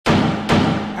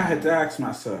I had to ask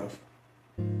myself,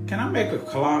 can I make a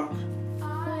clock?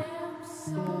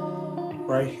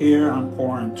 Right here, I'm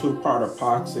pouring 2-part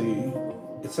epoxy.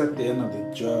 It's at the end of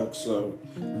the jug, so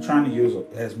I'm trying to use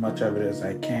as much of it as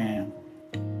I can.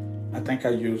 I think I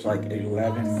used like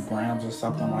 11 grams or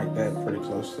something like that, pretty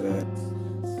close to that.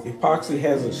 Epoxy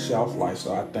has a shelf life,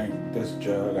 so I think this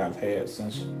jug I've had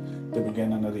since the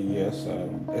beginning of the year, so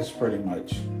it's pretty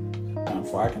much done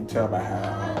for. I can tell by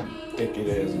how thick it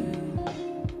is, and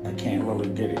I can't really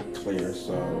get it clear,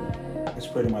 so it's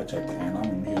pretty much at the end.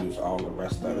 I'm gonna use all the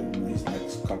rest of it in these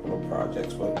next couple of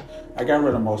projects, but I got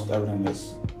rid of most of it in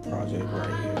this project right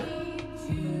here.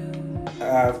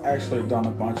 I've actually done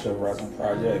a bunch of resin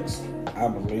projects. I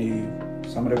believe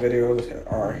some of the videos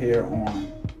are here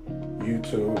on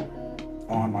YouTube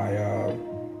on my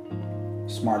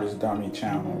Smartest Dummy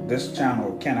channel. This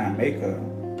channel, Can I Make A,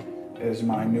 is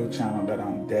my new channel that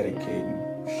I'm dedicating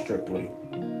strictly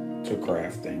to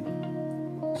crafting.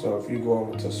 So if you go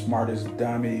over to Smartest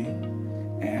Dummy,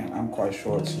 and I'm quite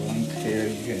sure it's linked here,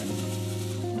 you can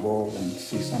go over and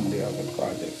see some of the other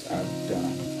projects I've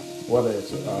done, whether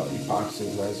it's epoxy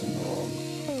resin or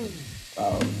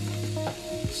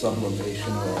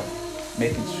sublimation or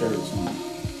making shirts and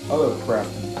other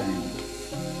crafting things.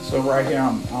 So right here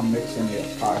I'm mixing the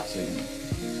epoxy.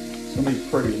 It's gonna be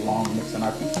pretty long mixing.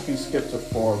 I think you can skip to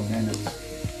 4 minutes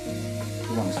if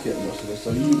you want to skip most of this.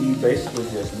 So you basically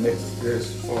just mix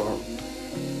this for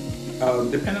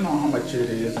depending on how much it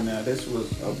is in there. This was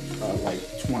like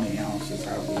 20 ounces,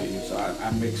 I believe. So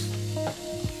I mixed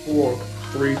for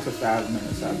 3 to 5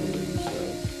 minutes, I believe. So,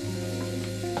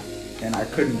 and I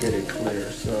couldn't get it clear,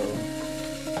 so.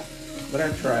 But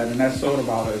I tried, and that soda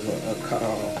bottle is a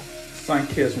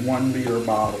Sunkist 1 liter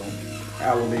bottle.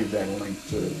 I will leave that link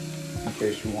too, in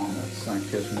case you want a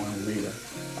Sunkist 1 liter.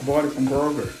 I bought it from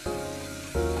Kroger.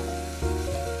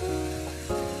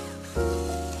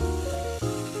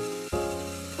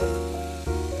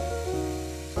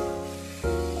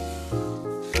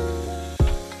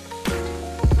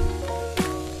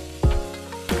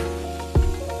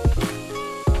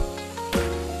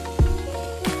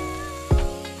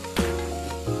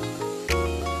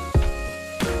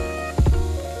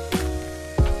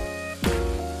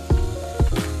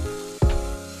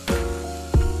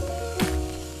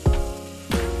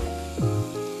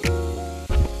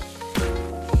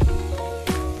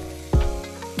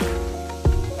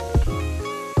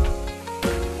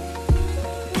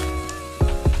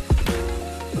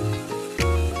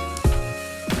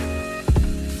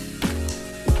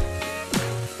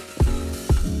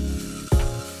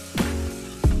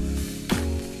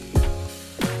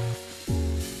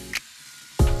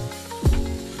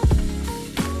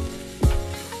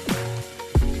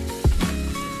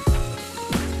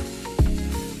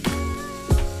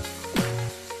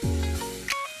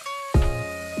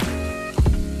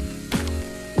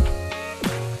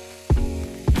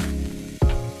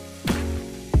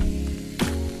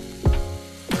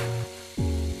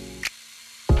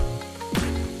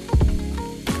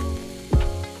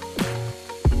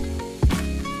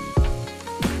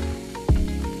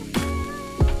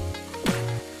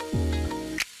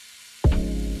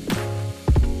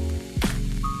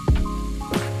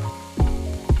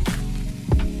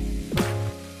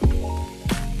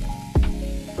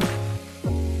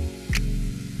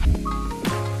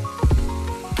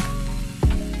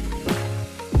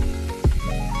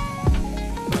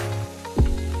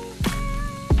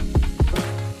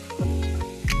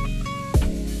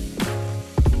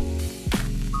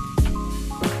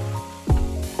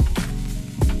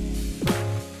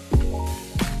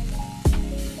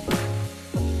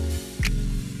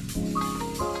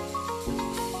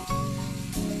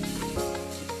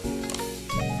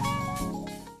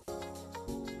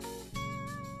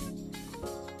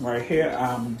 Right here,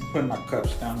 I'm putting my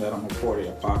cups down that I'm gonna pour the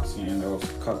epoxy in. Those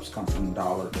cups come from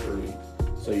Dollar Tree,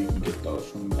 so you can get those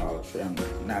from Dollar Tree. I'm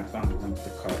not gonna link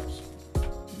the cups.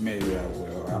 Maybe I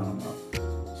will, I don't know.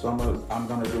 So I'm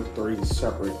gonna do 3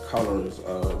 separate colors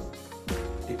of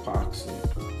epoxy.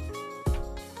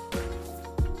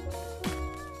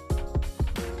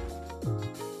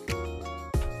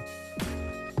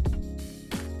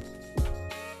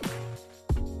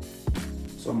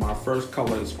 So my first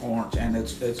color is orange, and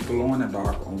it's glow in the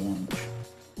dark orange.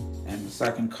 And the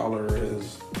second color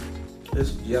is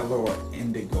yellow or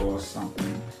indigo or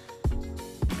something.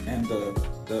 And the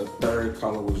third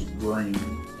color was green.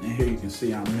 And here you can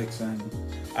see I'm mixing.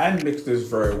 I didn't mix this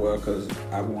very well because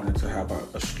I wanted to have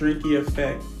a streaky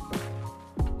effect.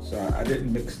 So I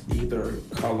didn't mix either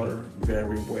color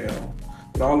very well.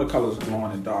 But all the colors glow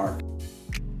in the dark.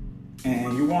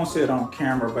 And you won't see it on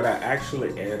camera, but I actually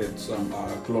added some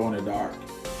glow-in-the-dark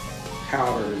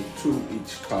powder to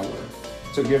each color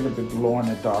to give it the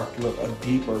glow-in-the-dark look, a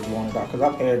deeper glow-in-the-dark, because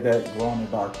I've had that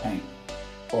glow-in-the-dark paint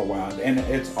for a while. And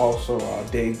it's also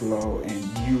day glow and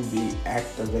UV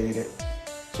activated,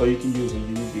 so you can use a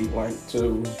UV light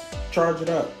to charge it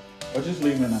up, or just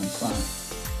leave it in the sun.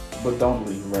 But don't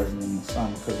leave resin in the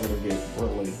sun because it'll get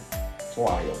really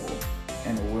pliable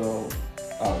and it will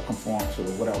conform to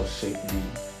whatever shape you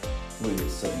leave it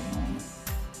sitting on.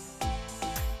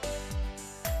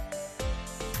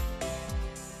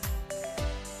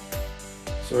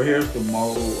 So here's the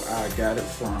mold. I got it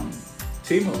from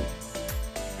Temu.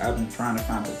 I've been trying to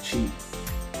find a cheap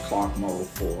clock mold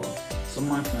for some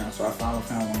months now, so I finally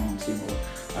found one on Temu.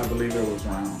 I believe it was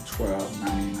around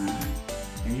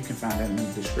 $12.99, and you can find that in the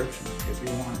description if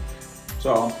you want.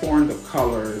 So I'm pouring the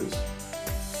colors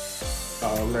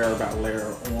layer by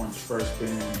layer, orange first,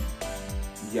 then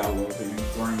yellow, then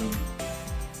green,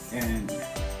 and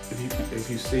if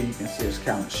you see, you can see it's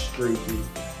kind of streaky.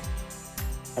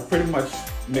 I pretty much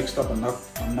mixed up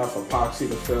enough epoxy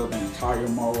to fill the entire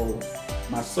mold.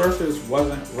 My surface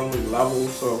wasn't really level,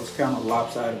 so it was kind of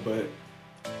lopsided, but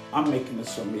I'm making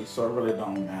this for me, so it really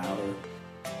don't matter.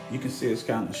 You can see it's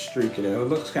kind of streaky there. It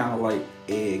looks kind of like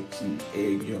eggs and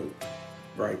egg yolk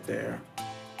right there.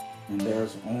 And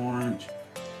there's orange.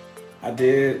 I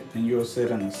did, and you'll see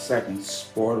it in a second,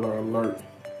 spoiler alert,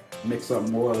 mix up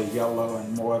more of the yellow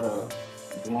and more of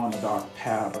the glow-in-the-dark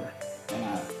powder. And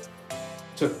I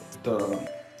took the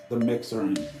mixer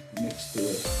and mixed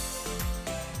the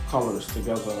colors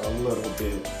together a little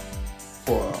bit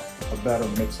for a better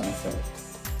mixing effect.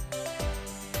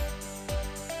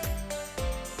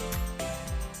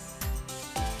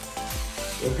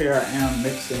 So here I am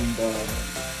mixing the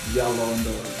yellow and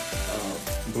the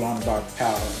glow-in-the-dark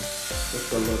powder with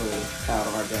the little powder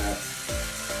I got.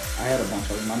 I had a bunch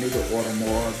of them. I need to order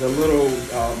more. The little,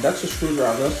 that's a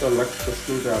screwdriver. That's the electrical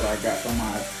screwdriver I got for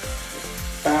my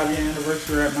 5-year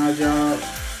anniversary at my job.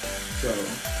 So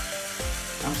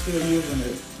I'm still using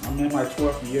it. I'm in my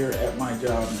 12th year at my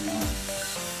job now.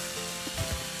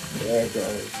 There it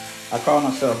goes. I call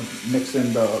myself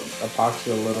mixing the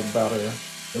epoxy a little better.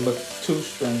 It looked too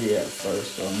stringy at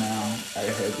first, so now I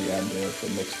had the idea to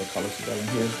mix the colors together. And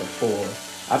here's the pour.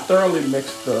 I thoroughly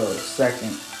mixed the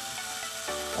second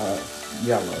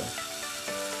yellow,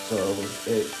 so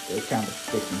it kind of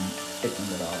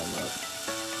thickened it all up.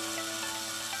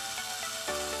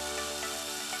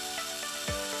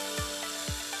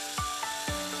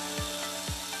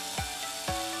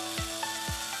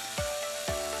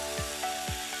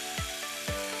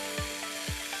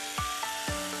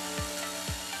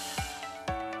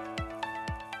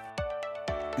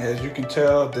 As you can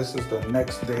tell, this is the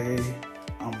next day.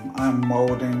 I'm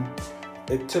molding.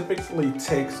 It typically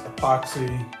takes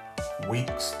epoxy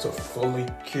weeks to fully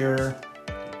cure.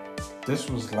 This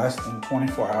was less than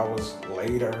 24 hours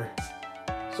later.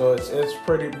 So it's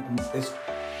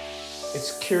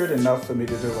cured enough for me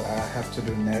to do what I have to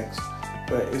do next,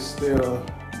 but it's still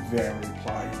very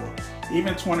pliable.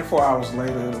 Even 24 hours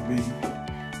later, it'll be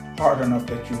hard enough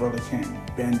that you really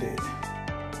can't bend it.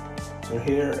 So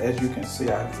here, as you can see,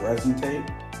 I have resin tape,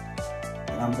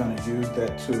 and I'm going to use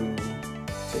that to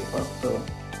tape up the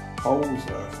holes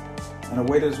left. And the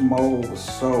way this mold was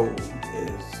sewed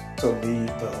is to leave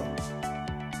the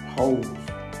holes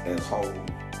as holes,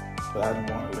 but I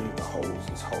didn't want to leave the holes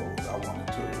as holes. I wanted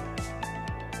to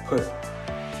put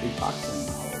epoxy in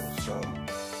the holes, so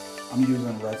I'm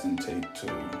using resin tape to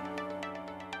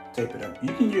tape it up.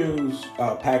 You can use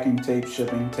packing tape,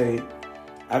 shipping tape.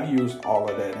 I've used all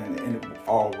of that, and it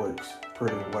all works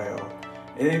pretty well.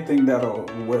 Anything that'll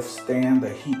withstand the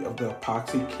heat of the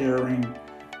epoxy curing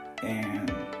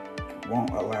and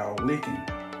won't allow leaking.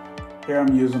 Here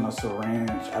I'm using a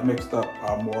syringe. I mixed up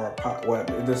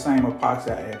the same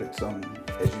epoxy. I added some,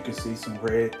 as you can see, some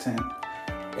red tint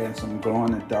and some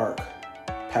glow-in-the-dark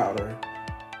powder.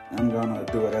 I'm gonna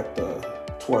do it at the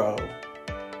 12,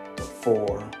 the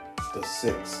 4, the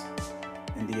 6,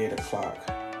 and the 8 o'clock.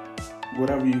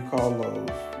 Whatever you call those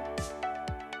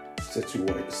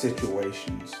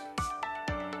situations.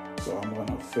 So I'm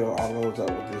gonna fill all those up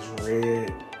with this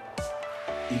red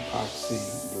epoxy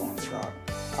glow-in-the-dark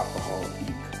alcohol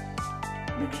ink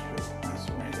mixture, my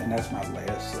syringe. And that's my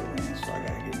last syringe, so I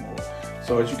gotta get more.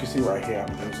 So as you can see right here,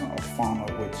 I'm using a Fanta,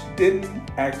 which didn't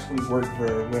actually work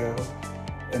very well.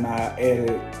 And I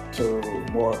added to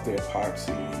more of the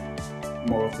epoxy,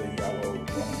 more of the yellow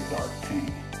glow-in-the-dark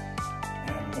paint,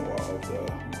 more of the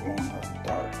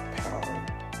glow-in-the-dark powder,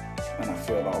 and I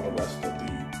filled all the rest of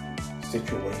the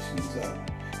situations up,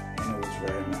 and it was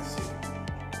very messy.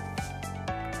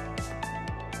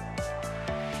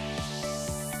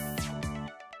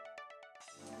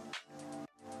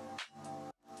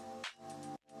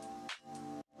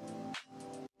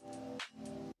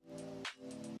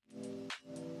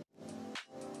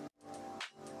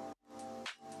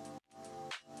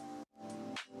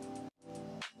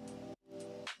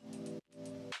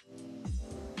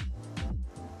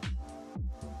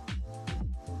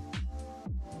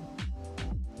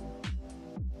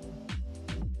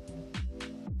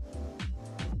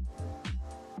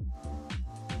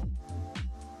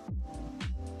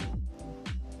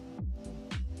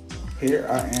 Here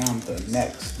I am the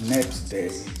next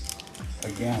day.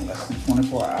 Again, less than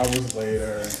 24 hours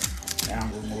later, and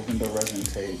I'm removing the resin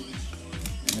tape.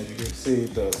 And as you can see,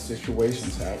 the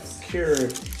situations have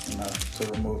cured enough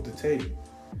to remove the tape.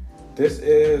 This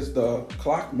is the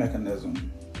clock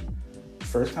mechanism.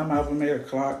 First time I ever made a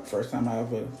clock, first time I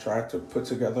ever tried to put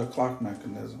together a clock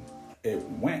mechanism. It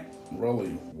went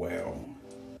really well.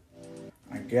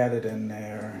 I got it in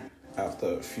there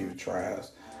after a few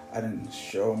tries. I didn't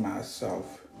show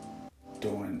myself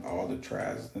doing all the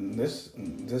tries, and this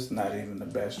not even the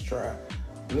best try.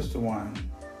 This is the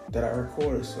one that I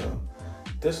recorded, so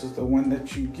this is the one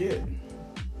that you get.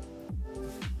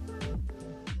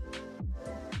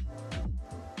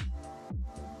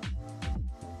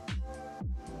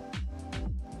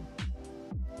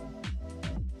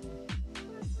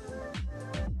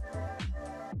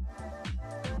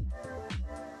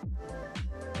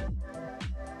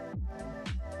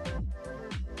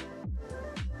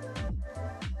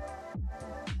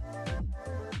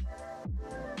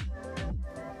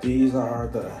 These are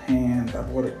the hands. I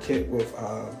bought a kit with,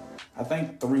 I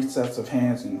think 3 sets of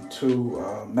hands and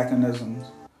 2 mechanisms.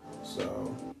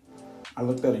 So I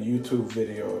looked at a YouTube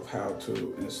video of how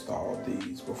to install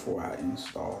these before I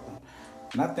installed them.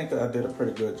 And I think I did a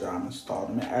pretty good job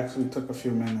installing them. It actually took a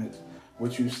few minutes.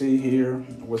 What you see here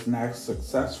was not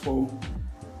successful,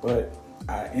 but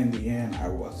in the end, I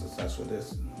was successful.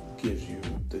 This gives you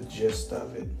the gist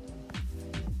of it.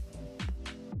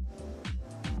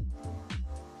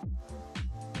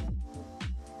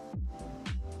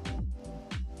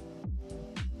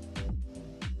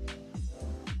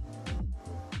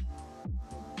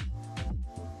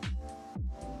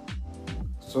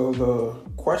 So the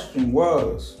question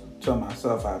was, to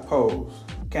myself I posed,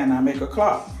 can I make a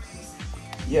clock?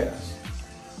 Yes,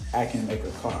 I can make a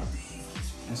clock.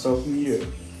 And so can you,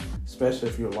 especially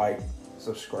if you like,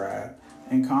 subscribe,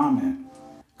 and comment.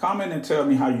 Comment and tell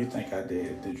me how you think I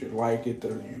did. Did you like it? Do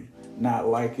you not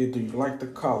like it? Do you like the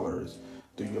colors?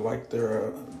 Do you like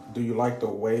the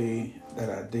way that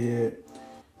I did?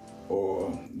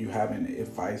 Or you have any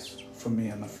advice for me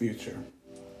in the future?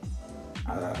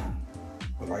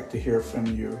 Would like to hear from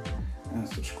you, and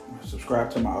subscribe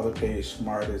to my other page,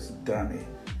 Smartest Dummy.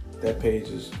 That page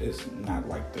is not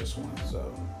like this one.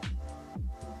 So,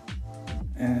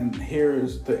 and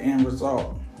here's the end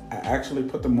result. I actually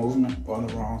put the movement on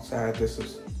the wrong side. This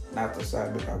is not the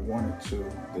side that I wanted to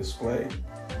display,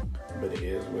 but it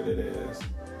is what it is.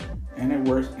 And it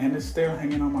works, and it's still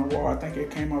hanging on my wall. I think it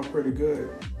came out pretty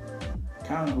good.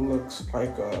 Kind of looks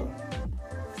like a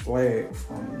flag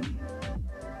from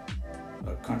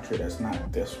a country that's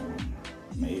not this one,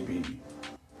 maybe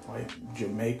like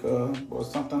Jamaica or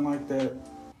something like that.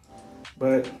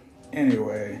 But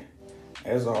anyway,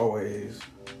 as always,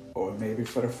 or maybe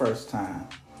for the first time,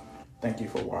 thank you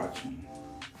for watching.